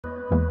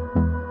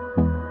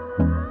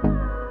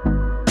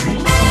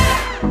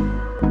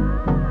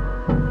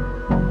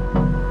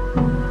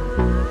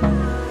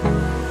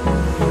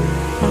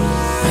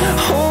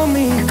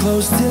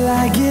shadows till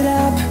I get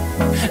up.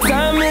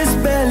 Time is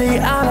barely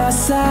on our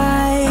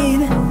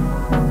side.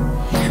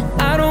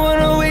 I don't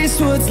wanna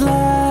waste what's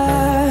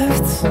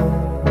left.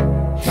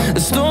 The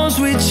storms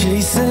we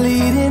chase are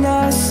leading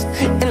us,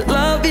 and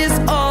love is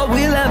all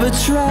we'll ever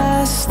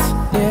trust.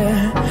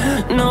 Yeah,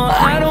 no,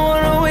 I don't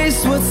wanna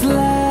waste what's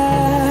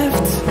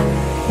left.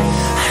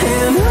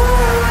 And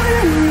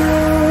on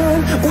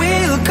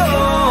we'll go,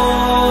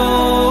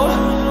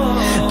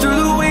 through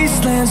the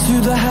wastelands,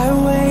 through the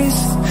highways,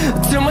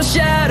 till my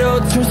shadow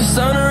turns to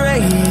sun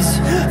rays.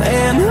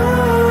 And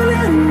on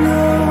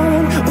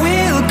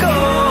we'll go,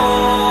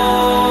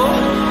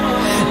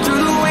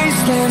 through the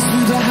wastelands,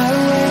 through the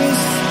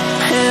highways,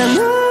 and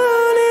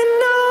on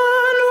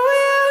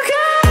we'll go.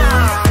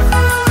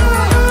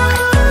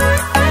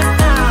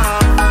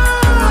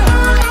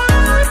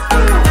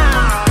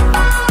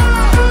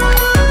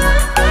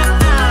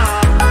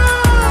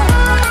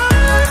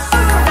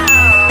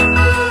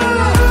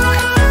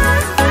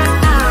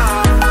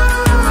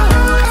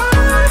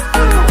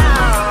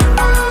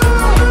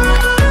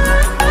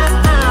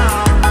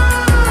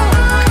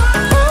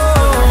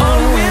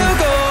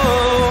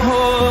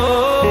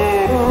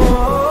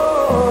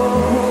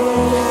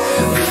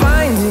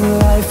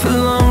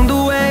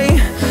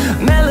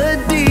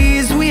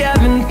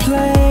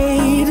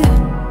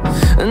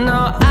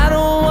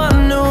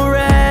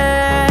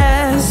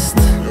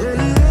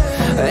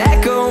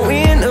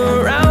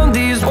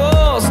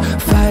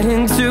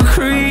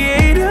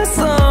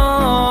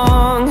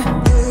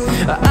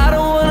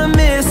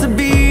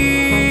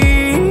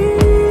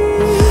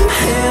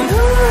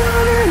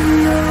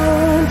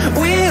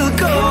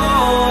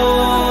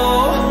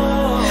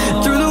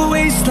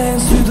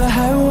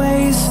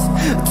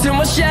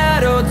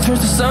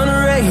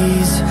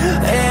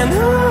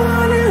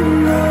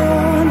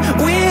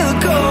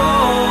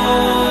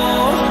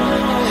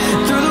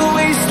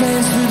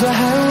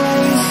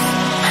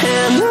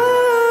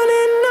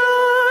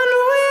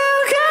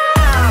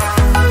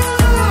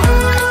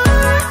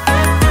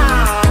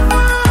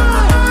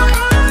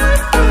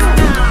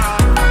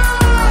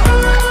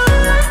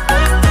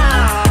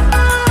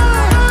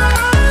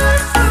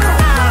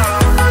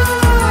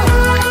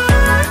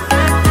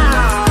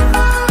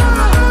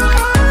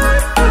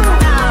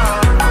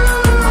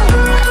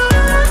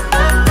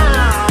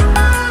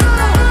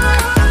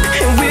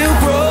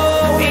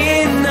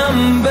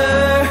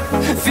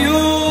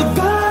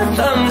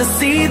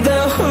 See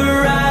the